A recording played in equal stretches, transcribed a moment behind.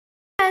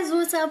guys,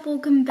 what's up?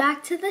 Welcome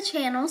back to the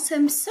channel. So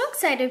I'm so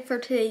excited for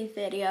today's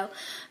video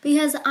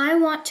because I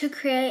want to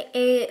create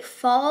a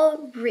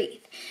fall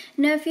wreath.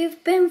 Now if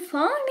you've been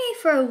following me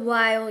for a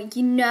while,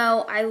 you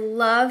know I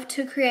love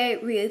to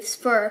create wreaths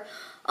for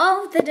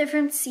all of the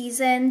different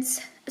seasons,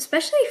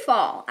 especially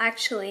fall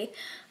actually.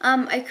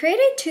 I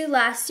created 2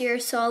 last year,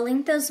 so I'll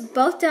link those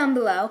both down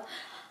below.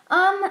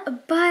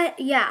 But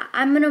yeah,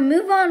 I'm gonna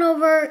move on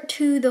over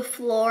to the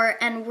floor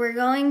and we're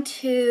going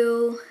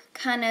to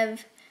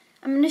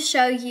I'm going to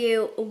show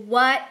you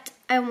what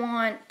I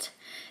want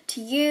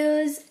to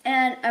use,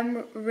 and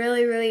I'm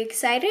really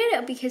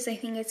excited because I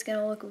think it's going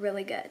to look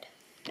really good.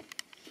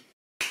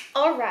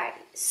 Alright,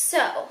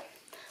 so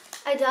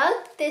I dug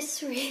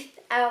this wreath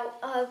out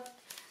of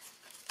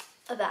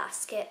a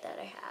basket that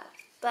I have,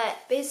 but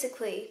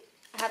basically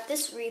I have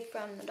this wreath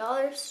from the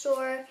dollar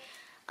store.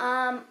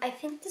 I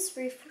think this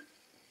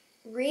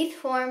wreath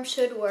form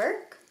should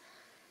work.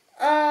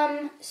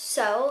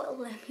 So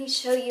let me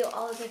show you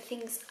all of the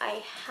things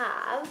I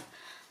have.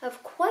 I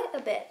have quite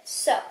a bit.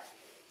 So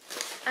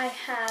I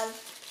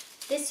have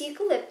this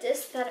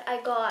eucalyptus that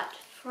I got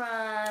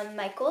from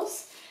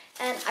Michael's,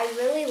 and I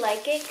really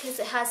like it because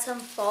it has some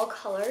fall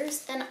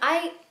colors, and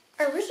I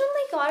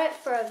originally got it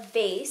for a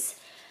vase.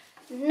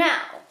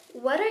 Now,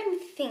 what I'm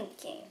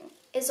thinking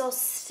is I'll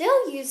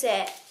still use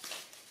it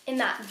in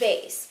that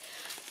vase,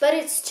 but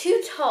it's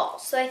too tall,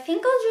 so I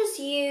think I'll just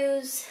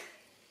use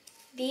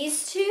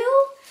these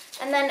two,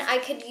 and then I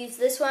could use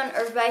this one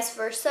or vice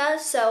versa.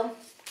 So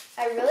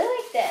I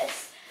really like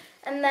this.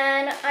 And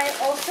then I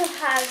also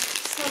have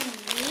some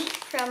wheat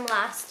from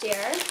last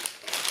year,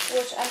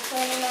 which I'm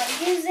planning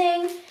on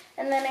using.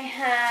 And then I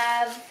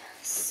have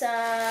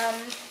some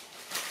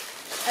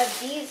of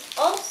these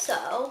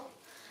also.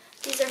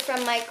 These are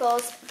from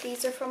Michael's.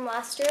 These are from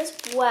last year as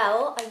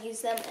well. I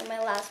used them in my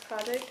last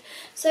project.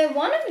 So I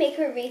want to make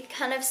a wreath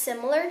kind of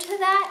similar to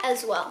that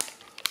as well.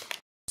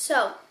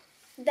 So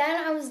then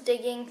I was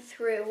digging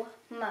through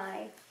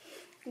my,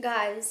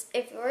 guys,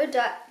 if you're a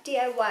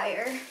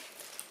DIYer,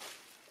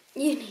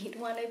 you need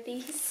one of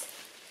these.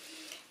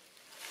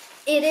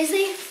 It is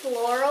a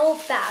floral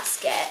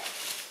basket.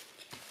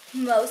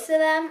 Most of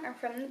them are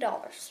from the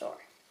dollar store,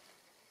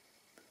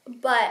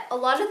 but a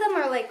lot of them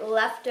are like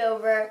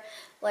leftover.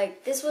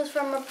 Like this was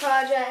from a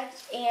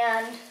project,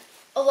 and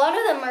a lot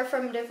of them are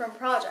from different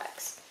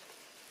projects.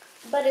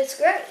 But it's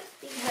great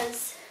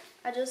because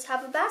I just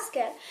have a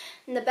basket.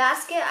 In the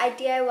basket, I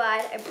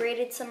DIY'd. I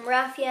braided some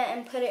raffia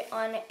and put it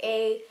on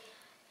a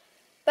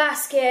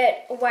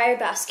basket, a wire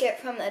basket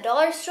from the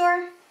dollar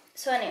store.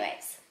 So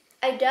anyways,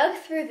 I dug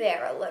through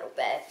there a little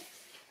bit.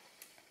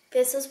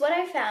 This is what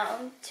I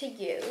found to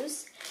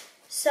use.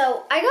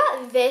 So I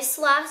got this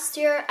last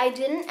year. I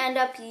didn't end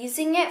up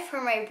using it for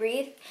my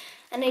wreath,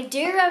 and I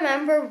do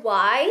remember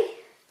why.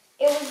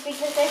 It was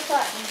because I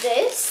thought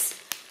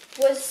this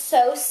was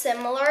so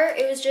similar.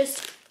 It was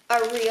just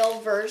a real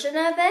version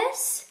of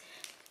this.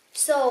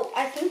 So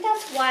I think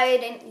that's why I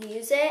didn't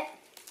use it.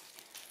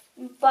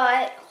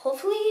 But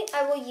hopefully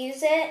I will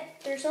use it.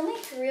 There's only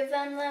 3 of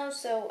them though,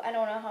 so I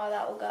don't know how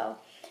that will go.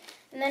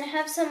 And then I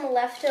have some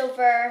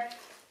leftover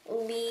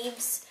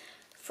leaves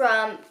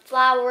from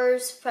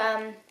flowers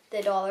from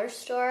the dollar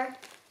store.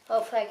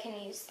 Hopefully I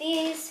can use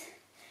these.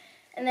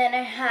 And then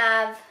I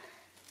have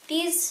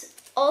these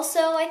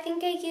also, I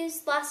think I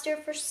used last year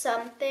for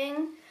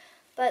something,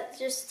 but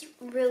just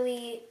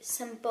really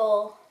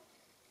simple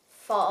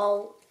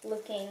fall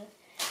looking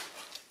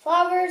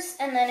flowers.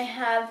 And then I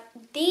have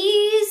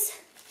these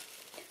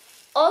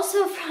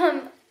also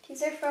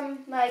these are from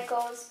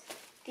Michael's.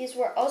 These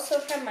were also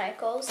from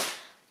Michael's,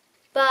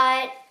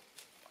 but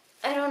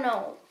I don't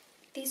know.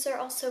 These are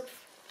also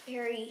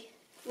very,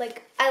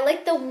 I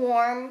like the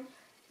warm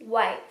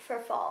white for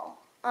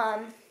fall.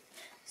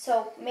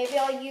 So maybe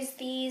I'll use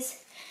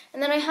these.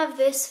 And then I have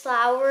this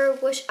flower,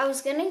 which I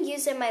was going to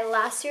use in my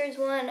last year's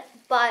one,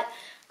 but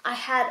I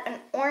had an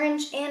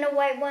orange and a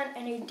white one,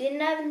 and I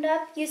didn't end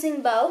up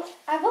using both.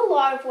 I have a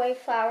lot of white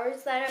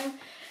flowers that I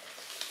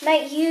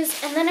might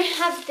use. And then I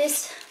have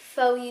this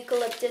faux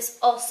eucalyptus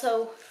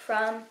also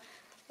from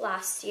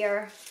last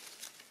year.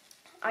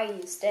 I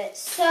used it.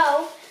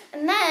 So,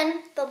 and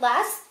then the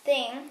last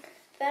thing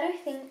that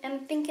I'm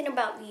thinking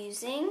about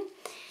using,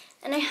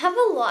 and I have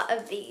a lot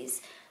of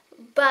these,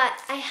 but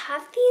I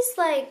have these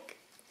like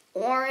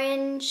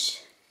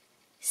orange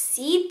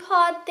seed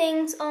pod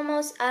things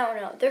almost. I don't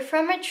know. They're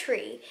from a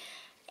tree.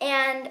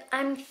 And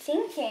I'm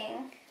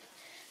thinking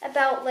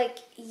about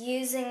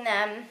using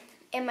them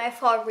in my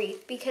fall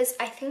wreath because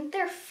I think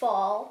they're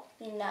fall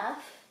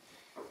enough.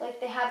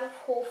 Like they have a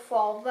whole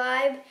fall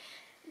vibe.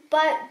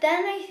 But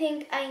then I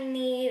think I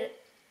need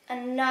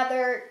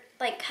another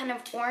kind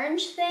of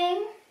orange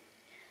thing.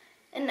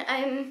 And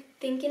I'm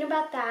thinking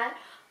about that.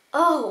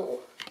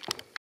 Oh,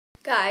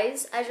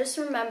 guys, I just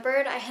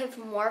remembered I have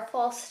more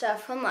fall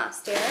stuff from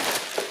last year.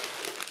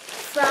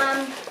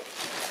 From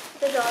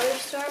the dollar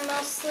store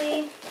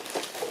mostly.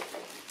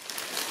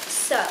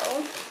 So,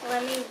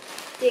 let me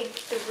dig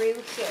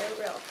through here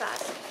real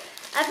fast.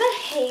 I have a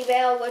hay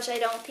bale, which I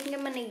don't think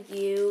I'm going to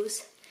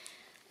use.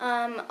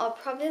 I'll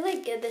probably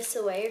like give this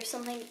away or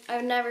something.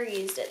 I've never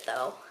used it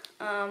though.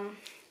 And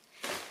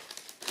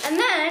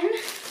then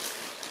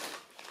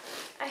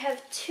I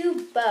have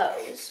 2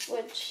 bows,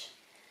 which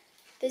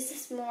this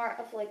is more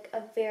of like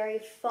a very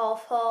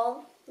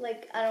fall.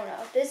 Like, I don't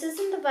know. This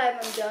isn't the vibe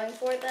I'm going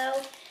for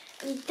though.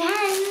 And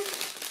then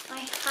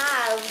I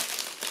have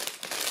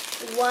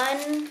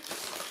 1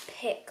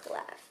 pick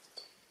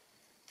left.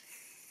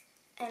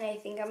 And I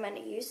think I'm gonna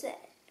use it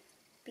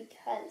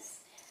because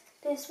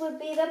this would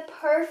be the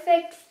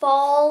perfect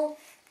fall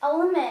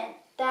element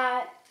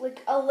that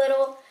like a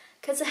little,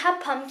 because I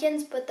have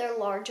pumpkins but they're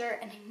larger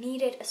and I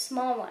needed a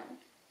small one.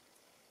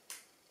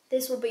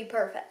 This will be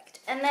perfect.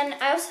 And then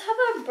I also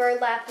have a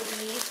burlap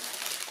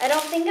leaf. I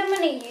don't think I'm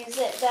gonna use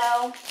it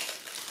though.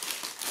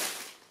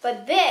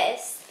 But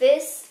this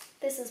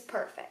is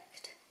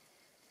perfect.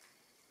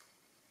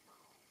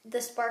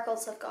 The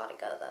sparkles have got to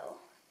go though.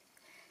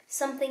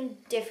 Something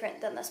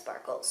different than the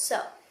sparkles.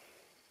 So,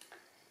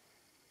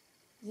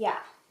 yeah,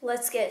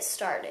 let's get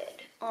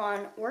started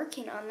on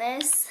working on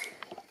this.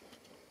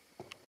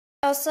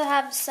 I also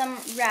have some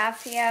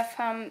raffia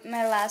from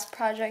my last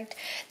project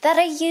that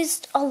I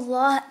used a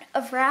lot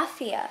of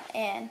raffia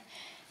in.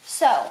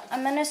 So,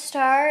 I'm going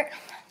to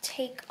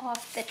take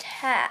off the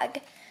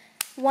tag.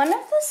 One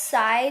of the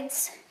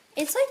sides,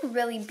 it's like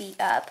really beat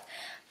up,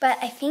 but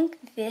I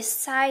think this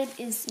side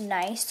is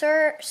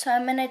nicer. So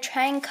I'm going to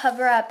try and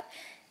cover up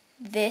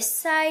this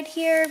side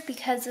here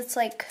because it's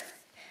like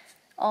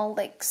all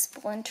like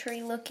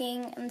splintery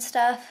looking and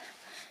stuff.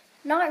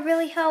 Not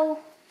really how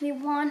we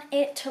want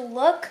it to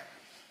look.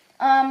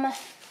 I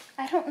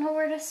don't know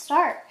where to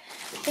start.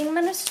 I think I'm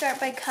going to start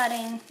by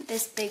cutting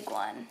this big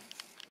one.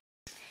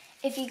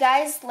 If you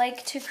guys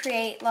like to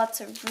create lots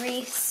of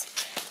wreaths,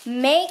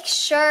 make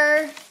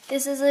sure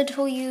this is a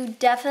tool you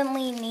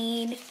definitely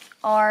need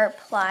are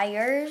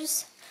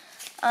pliers.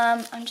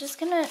 I'm just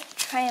gonna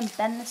try and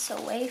bend this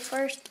away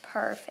first.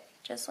 Perfect,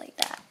 just like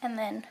that. And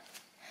then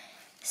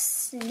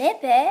snip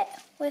it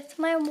with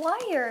my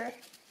wire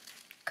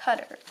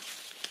cutter.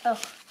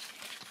 Oh,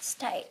 it's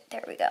tight.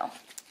 There we go.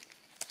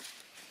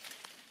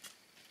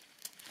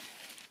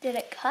 Did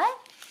it cut?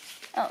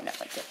 Oh, no,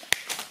 it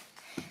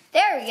didn't.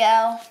 There we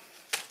go.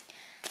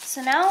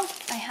 So now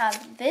I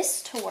have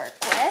this to work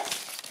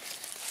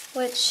with,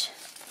 which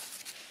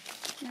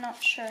I'm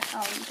not sure how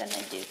I'm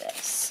gonna do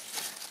this,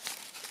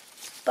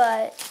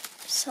 but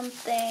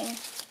something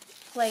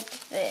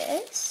like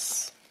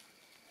this.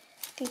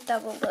 I think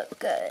that will look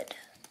good.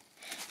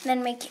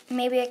 And then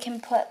maybe I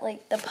can put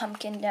like the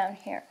pumpkin down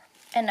here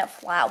and a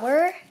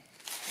flower,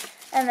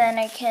 and then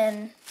I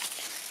can,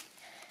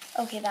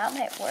 okay, that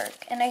might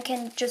work. And I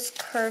can just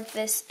curve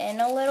this in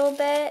a little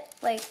bit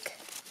like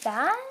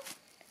that.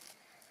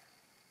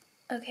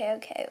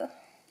 Okay.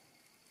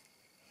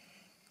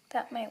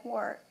 That might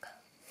work.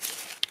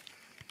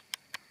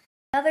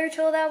 Another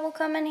tool that will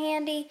come in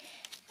handy,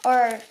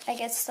 or I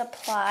guess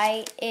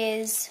supply,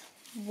 is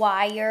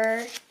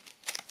wire,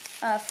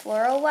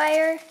 floral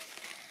wire.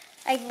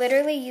 I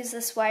literally use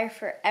this wire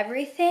for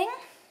everything.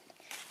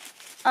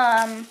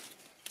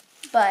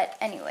 But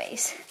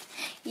anyways,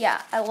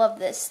 yeah, I love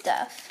this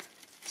stuff.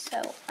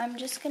 So I'm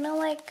just gonna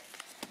like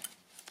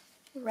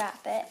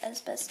wrap it as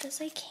best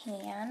as I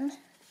can.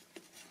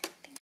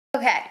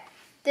 Okay,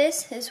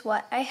 this is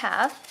what I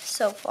have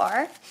so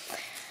far.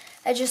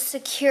 I just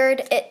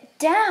secured it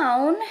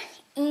down,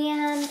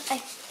 and I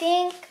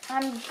think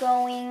I'm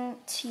going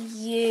to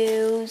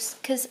use,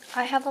 because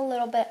I have a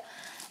little bit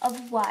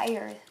of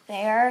wire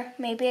there,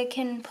 maybe I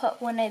can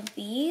put one of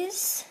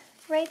these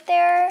right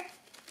there,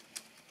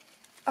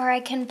 or I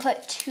can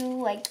put 2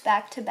 like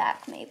back to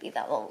back, maybe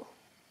that will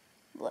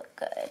look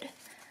good.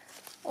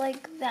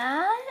 Like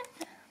that.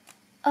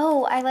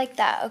 Oh, I like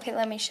that. Okay,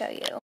 let me show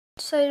you.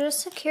 So I just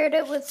secured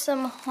it with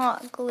some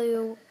hot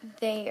glue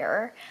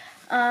there.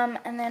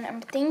 And then I'm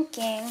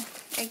thinking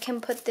I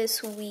can put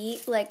this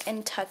wheat like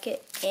and tuck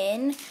it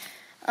in.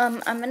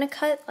 I'm gonna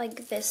cut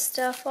like this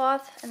stuff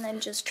off and then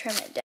just trim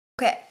it down.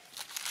 Okay,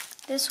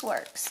 this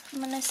works.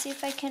 I'm gonna see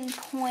if I can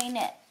point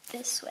it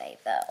this way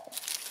though.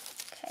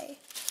 Okay,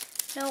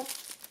 nope,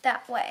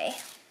 that way.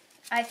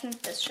 I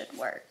think this should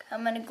work.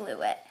 I'm gonna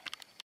glue it.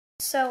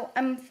 So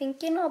I'm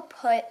thinking I'll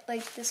put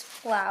like this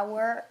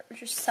flower or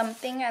just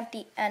something at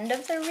the end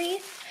of the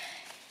wreath.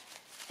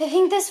 I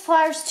think this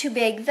flower's too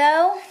big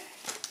though.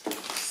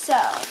 So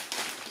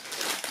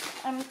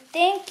I'm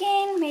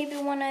thinking maybe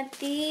one of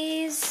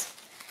these,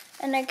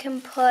 and I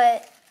can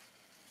put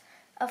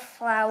a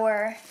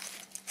flower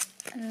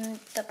and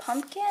the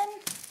pumpkin.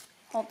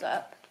 Hold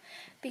up,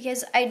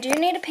 because I do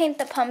need to paint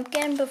the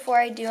pumpkin before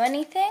I do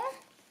anything.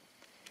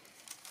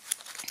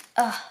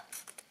 Ugh,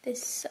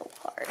 this is so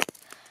hard.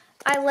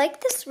 I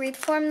like this wreath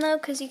form though,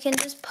 because you can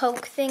just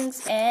poke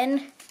things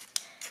in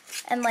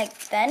and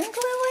like then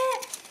glue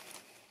it.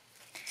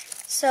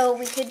 So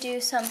we could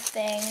do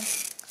something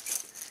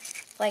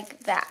like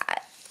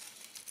that.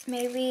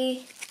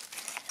 Maybe,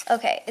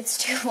 okay, it's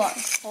too long,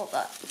 hold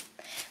up.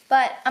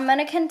 But I'm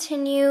gonna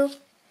continue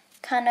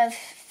kind of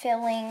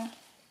filling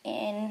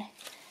in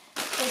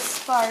the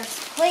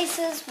sparse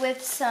places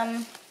with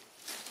some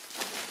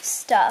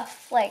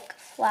stuff like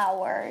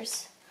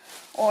flowers.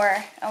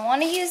 Or I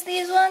want to use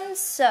these ones,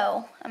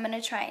 so I'm going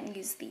to try and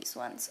use these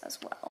ones as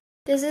well.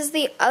 This is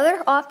the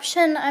other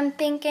option I'm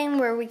thinking,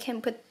 where we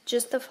can put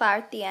just the flower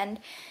at the end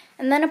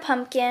and then a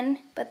pumpkin,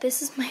 but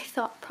this is my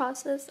thought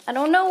process. I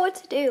don't know what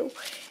to do.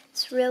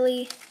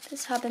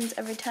 This happens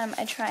every time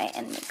I try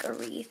and make a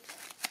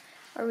wreath.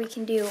 Or we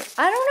can do,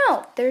 I don't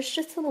know, there's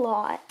just a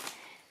lot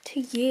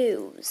to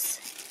use.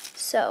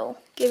 So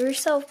give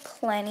yourself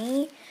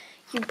plenty.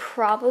 You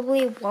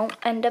probably won't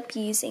end up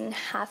using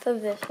half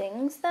of the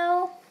things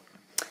though.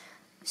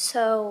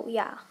 So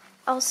yeah.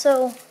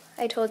 Also,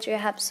 I told you I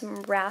have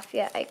some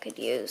raffia I could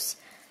use.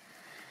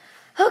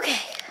 Okay.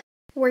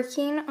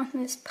 Working on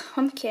this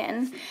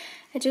pumpkin,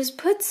 I just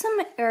put some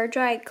air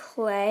dried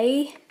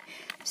clay.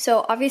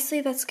 So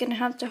obviously that's gonna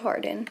have to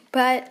harden,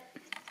 but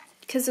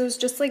because it was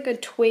just like a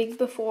twig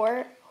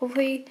before,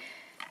 hopefully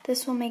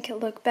this will make it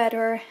look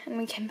better and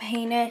we can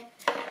paint it.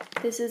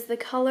 This is the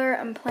color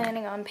I'm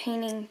planning on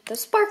painting the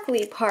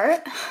sparkly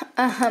part.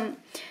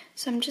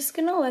 So I'm just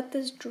gonna let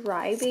this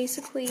dry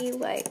basically,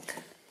 like,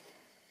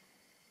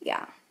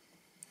 yeah.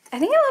 I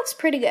think it looks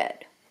pretty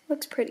good.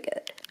 Looks pretty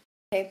good.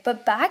 Okay,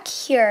 but back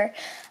here,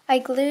 I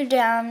glued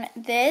down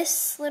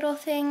this little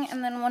thing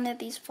and then one of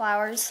these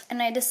flowers.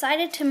 And I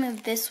decided to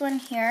move this one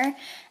here,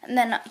 and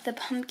then the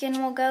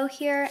pumpkin will go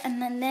here,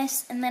 and then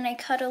this, and then I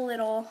cut a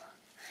little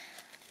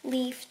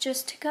leaf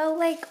just to go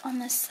like on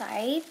the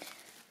side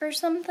or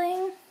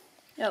something.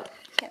 Oh,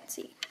 can't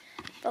see.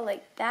 But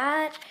like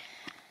that.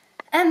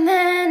 And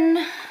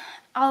then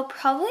I'll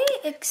probably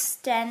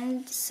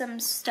extend some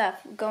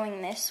stuff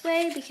going this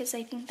way because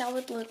I think that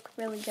would look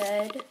really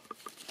good.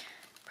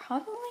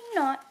 Probably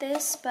not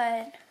this,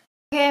 but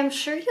okay, I'm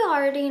sure you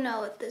already know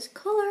what this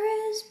color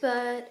is,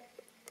 but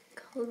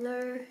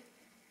color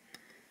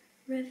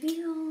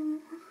reveal.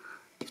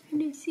 Can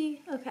you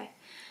see? Okay.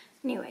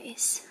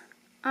 Anyways,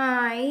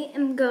 I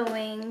am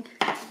going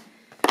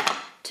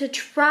to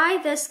try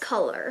this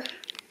color.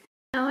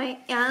 Now I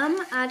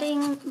am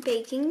adding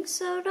baking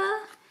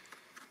soda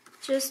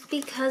just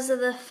because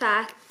of the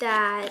fact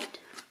that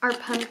our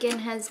pumpkin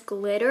has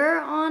glitter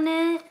on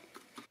it.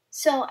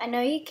 So I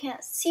know you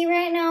can't see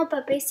right now,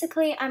 but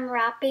basically I'm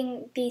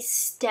wrapping the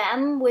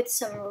stem with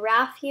some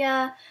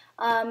raffia.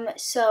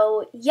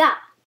 So yeah.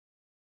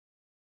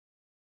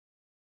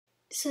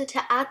 So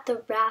to add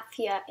the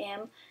raffia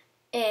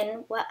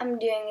in, what I'm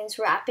doing is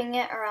wrapping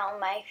it around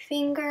my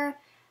finger,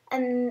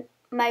 and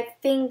my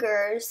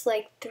fingers,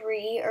 like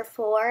 3 or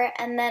 4,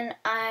 and then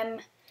I'm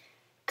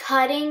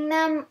cutting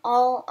them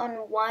all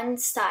on one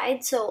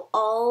side, so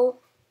all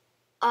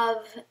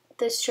of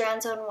the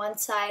strands on one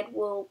side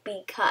will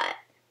be cut.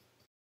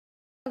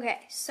 Okay,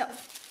 so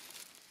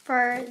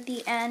for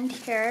the end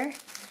here,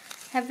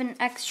 I have an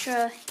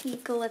extra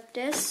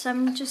eucalyptus, so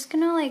I'm just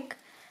gonna like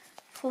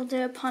fold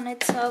it upon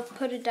itself,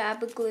 put a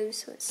dab of glue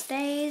so it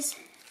stays,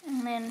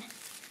 and then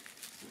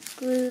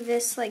glue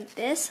this like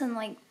this and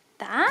like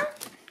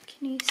that.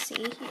 Can you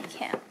see? You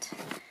can't.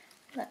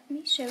 Let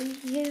me show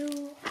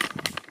you.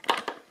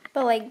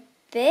 But like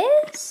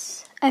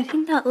this, I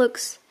think that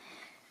looks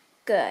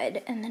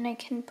good, and then I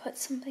can put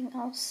something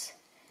else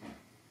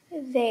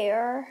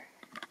there,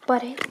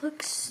 but it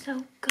looks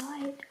so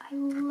good. I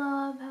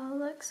love how it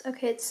looks.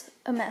 Okay, it's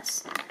a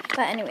mess, but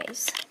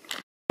anyways,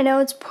 I know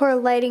it's poor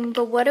lighting,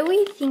 but what do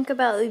we think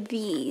about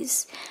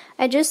these?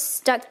 I just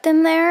stuck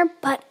them there,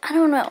 but I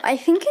don't know, I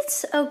think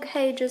it's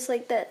okay just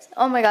like this.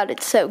 Oh my god,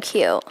 it's so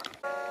cute.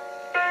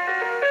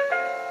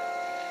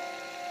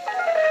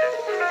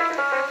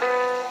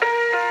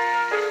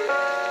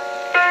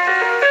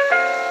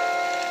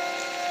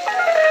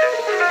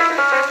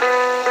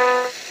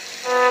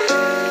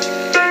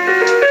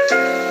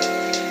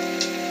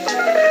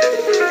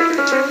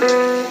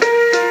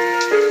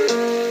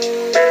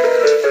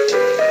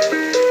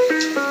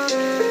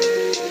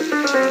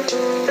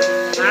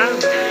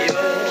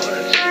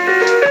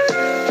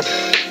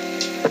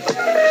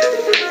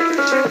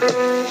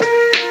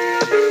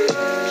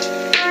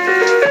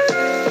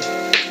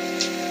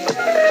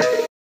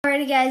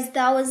 Alrighty guys,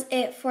 that was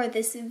it for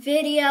this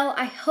video.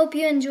 I hope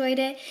you enjoyed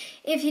it.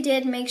 If you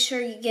did, make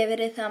sure you give it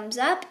a thumbs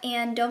up,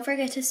 and don't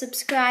forget to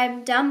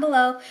subscribe down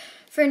below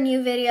for new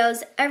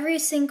videos every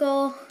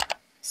single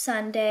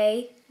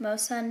Sunday,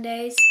 most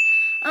Sundays.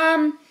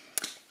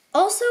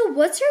 Also,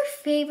 what's your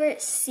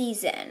favorite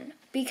season?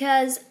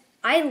 Because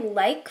I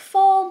like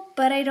fall,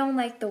 but I don't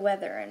like the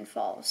weather in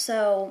fall.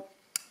 So,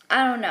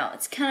 I don't know.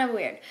 It's kind of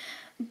weird.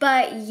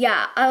 But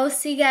yeah, I will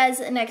see you guys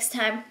next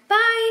time.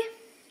 Bye!